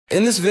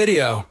In this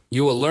video,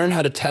 you will learn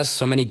how to test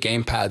so many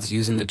gamepads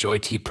using the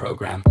JoyT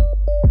program.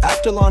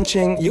 After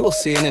launching, you will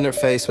see an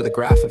interface with a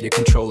graph of your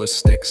controller's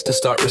sticks to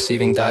start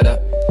receiving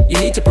data. You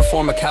need to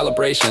perform a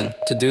calibration.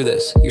 To do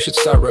this, you should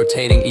start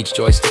rotating each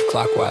joystick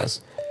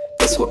clockwise.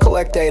 This will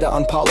collect data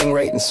on polling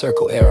rate and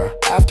circle error.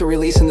 After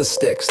releasing the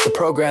sticks, the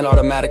program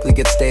automatically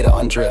gets data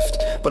on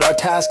drift, but our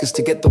task is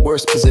to get the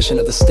worst position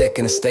of the stick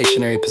in a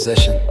stationary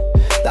position.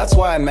 That's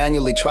why I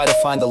manually try to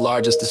find the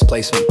largest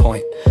displacement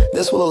point.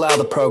 This will allow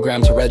the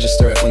program to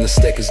register it when the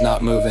stick is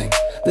not moving.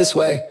 This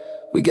way,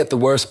 we get the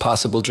worst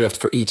possible drift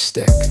for each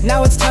stick.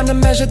 Now it's time to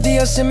measure the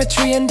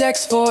asymmetry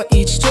index for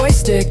each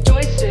joystick.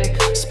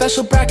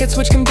 Special brackets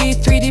which can be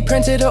 3D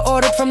printed or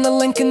ordered from the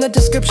link in the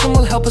description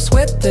will help us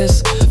with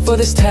this. For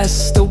this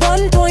test, the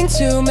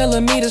 1.2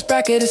 millimeters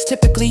bracket is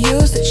typically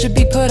used. It should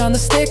be put on the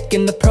stick.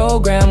 In the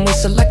program, we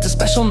select a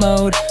special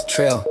mode.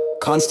 Trail,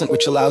 constant,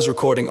 which allows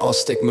recording all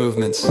stick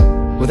movements.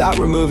 Without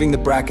removing the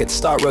bracket,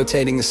 start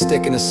rotating the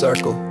stick in a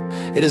circle.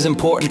 It is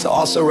important to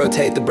also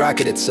rotate the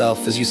bracket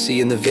itself, as you see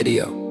in the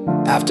video.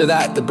 After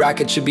that, the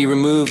bracket should be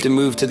removed and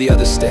moved to the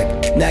other stick.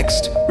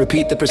 Next,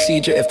 repeat the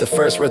procedure if the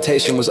first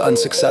rotation was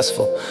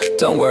unsuccessful.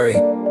 Don't worry,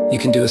 you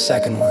can do a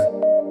second one.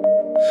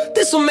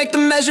 This will make the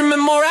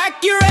measurement more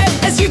accurate.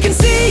 As you can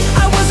see,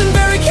 I wasn't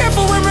very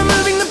careful when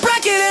removing the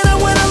bracket, and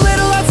I went a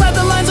little outside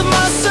the lines of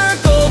my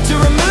circle. To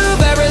remove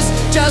errors,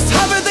 just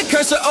hover the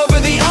cursor over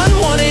the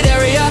unwanted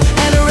area.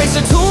 An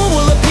eraser tool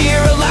will appear,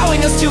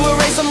 allowing us to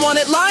erase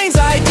unwanted lines.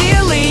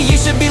 Ideally, you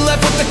should be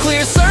left with a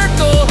clear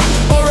circle,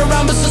 or a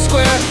rhombus or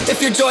square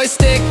if your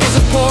joystick is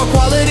of poor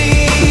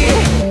quality.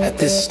 At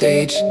this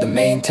stage, the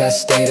main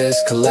test data is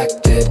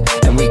collected,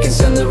 and we can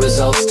send the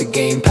results to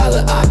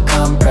Gamepadla.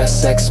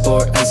 Press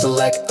export and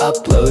select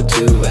upload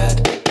to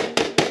add.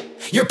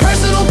 Your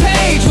personal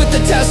page with the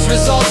test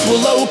results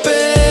will open.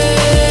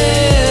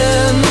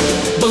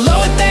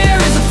 Below it there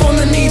is a form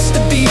that needs to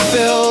be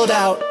filled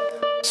out.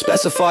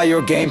 Specify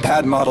your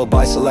gamepad model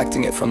by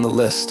selecting it from the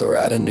list, or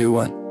add a new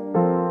one.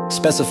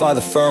 Specify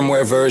the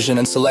firmware version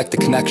and select the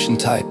connection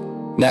type.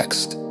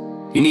 Next,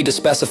 you need to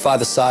specify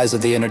the size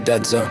of the inner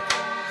dead zone.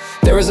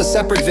 There is a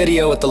separate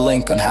video at the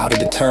link on how to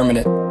determine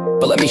it,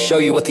 but let me show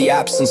you what the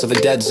absence of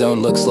a dead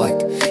zone looks like.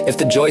 If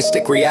the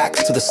joystick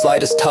reacts to the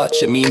slightest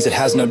touch, it means it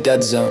has no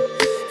dead zone.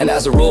 And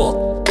as a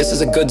rule, this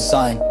is a good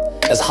sign,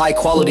 as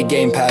high-quality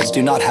gamepads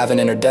do not have an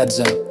inner dead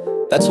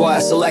zone. That's why I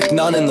select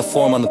none in the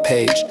form on the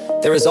page.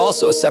 There is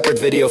also a separate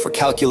video for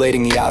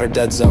calculating the outer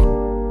dead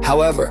zone.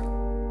 However,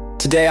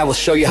 today I will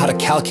show you how to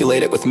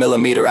calculate it with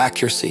millimeter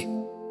accuracy.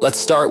 Let's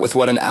start with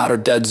what an outer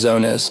dead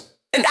zone is.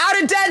 An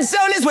outer dead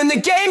zone is when the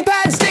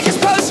gamepad stick is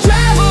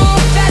post-travel.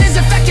 That is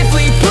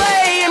effectively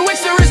play in which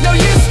there is no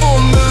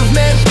useful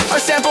movement. Our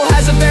sample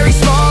has a very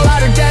small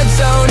outer dead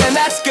zone, and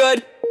that's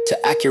good.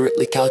 To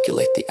accurately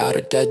calculate the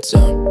outer dead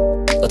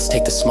zone, let's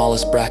take the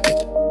smallest bracket.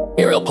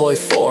 Here I'll employ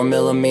 4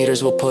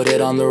 millimeters, we'll put it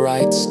on the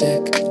right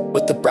stick.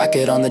 With the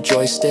bracket on the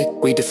joystick,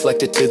 we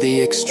deflect it to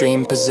the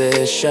extreme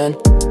position.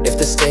 If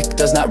the stick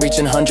does not reach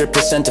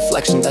 100%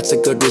 deflection, that's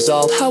a good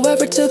result.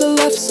 However, to the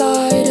left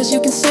side, as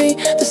you can see,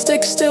 the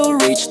stick still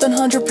reached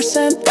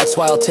 100%. That's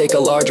why I'll take a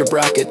larger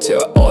bracket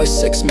to always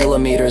 6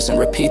 millimeters and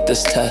repeat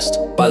this test.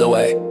 By the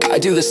way, I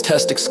do this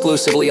test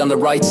exclusively on the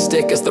right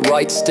stick, as the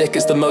right stick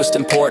is the most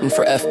important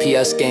for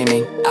FPS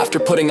gaming. After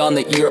putting on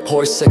the ear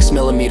 6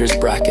 millimeters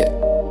bracket,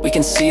 we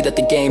can see that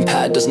the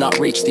gamepad does not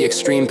reach the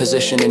extreme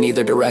position in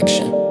either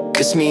direction.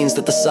 This means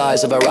that the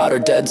size of our outer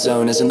dead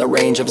zone is in the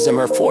range of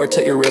 0.4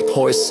 to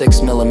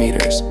 0.6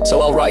 millimeters.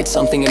 So I'll write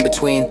something in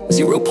between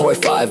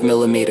 0.5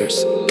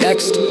 millimeters.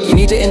 Next, you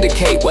need to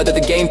indicate whether the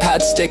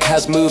gamepad stick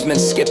has movement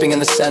skipping in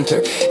the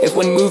center. If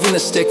when moving the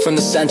stick from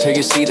the center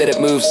you see that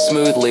it moves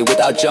smoothly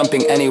without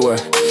jumping anywhere,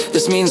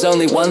 this means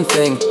only one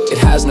thing: it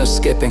has no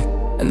skipping.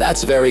 And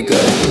that's very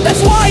good.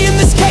 That's why in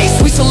this case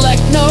we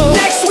select no.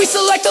 Next we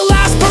select the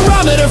last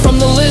parameter from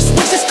the list,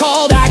 which is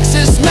called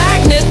axis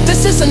magnet.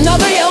 This is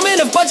another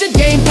element of budget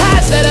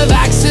gamepads that have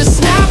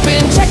axis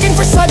snapping. Checking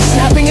for such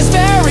snapping is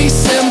very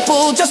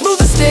simple. Just move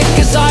the stick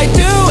as I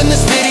do in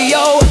this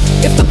video.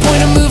 If the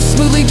pointer moves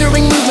smoothly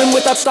during movement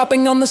without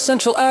stopping on the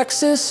central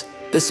axis,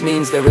 this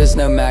means there is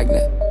no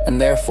magnet,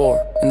 and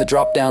therefore, in the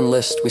drop-down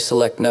list we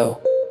select no.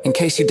 In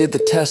case you did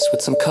the test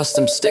with some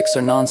custom sticks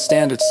or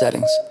non-standard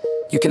settings,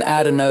 you can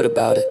add a note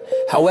about it.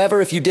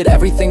 However, if you did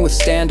everything with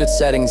standard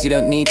settings, you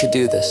don't need to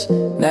do this.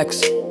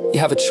 Next, you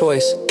have a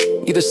choice.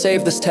 Either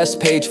save this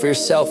test page for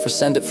yourself or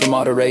send it for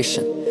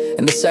moderation.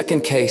 In the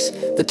second case,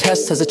 the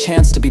test has a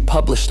chance to be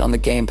published on the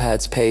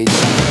Gamepad's page.